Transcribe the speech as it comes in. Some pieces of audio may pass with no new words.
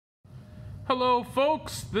Hello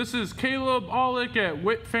folks, this is Caleb Aulick at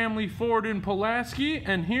Witt Family Ford in Pulaski,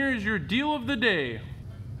 and here is your deal of the day.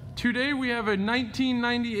 Today we have a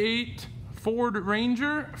 1998 Ford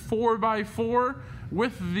Ranger 4x4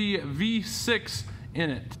 with the V6 in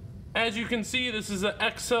it. As you can see, this is an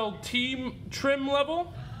XLT trim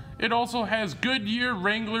level. It also has Goodyear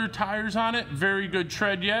Wrangler tires on it, very good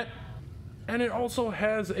tread yet. And it also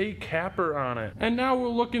has a capper on it. And now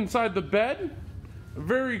we'll look inside the bed.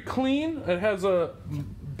 Very clean. It has a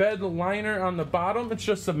bed liner on the bottom. It's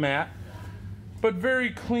just a mat, but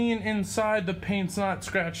very clean inside. The paint's not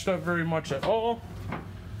scratched up very much at all.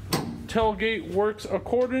 Tailgate works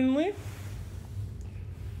accordingly.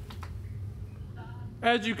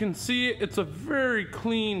 As you can see, it's a very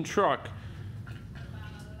clean truck.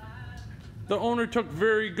 The owner took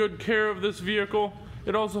very good care of this vehicle.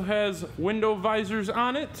 It also has window visors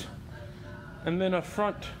on it, and then a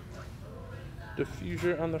front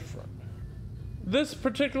diffuser on the front. This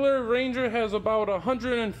particular Ranger has about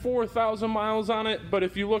 104,000 miles on it, but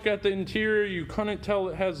if you look at the interior, you couldn't tell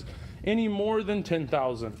it has any more than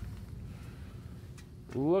 10,000.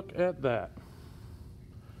 Look at that.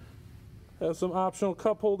 Has some optional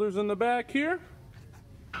cup holders in the back here.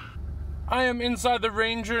 I am inside the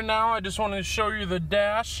Ranger now. I just wanted to show you the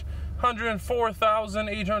dash.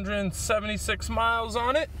 104,876 miles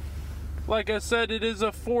on it. Like I said, it is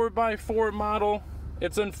a 4x4 model.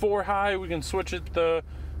 It's in 4 high. We can switch it to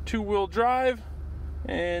 2-wheel drive.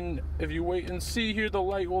 And if you wait and see here, the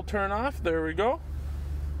light will turn off. There we go.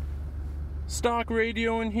 Stock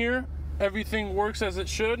radio in here. Everything works as it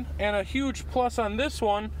should. And a huge plus on this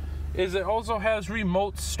one is it also has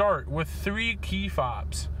remote start with 3 key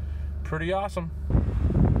fobs. Pretty awesome.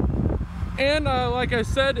 And like I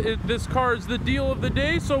said, this car is the deal of the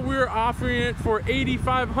day, so we're offering it for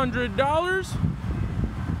 $8,500.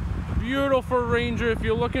 Beautiful Ranger. If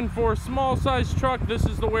you're looking for a small size truck, this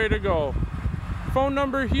is the way to go. Phone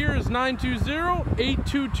number here is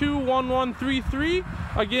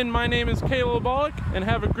 920-822-1133. Again, my name is Caleb Aulick, and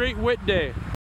have a great Witt day.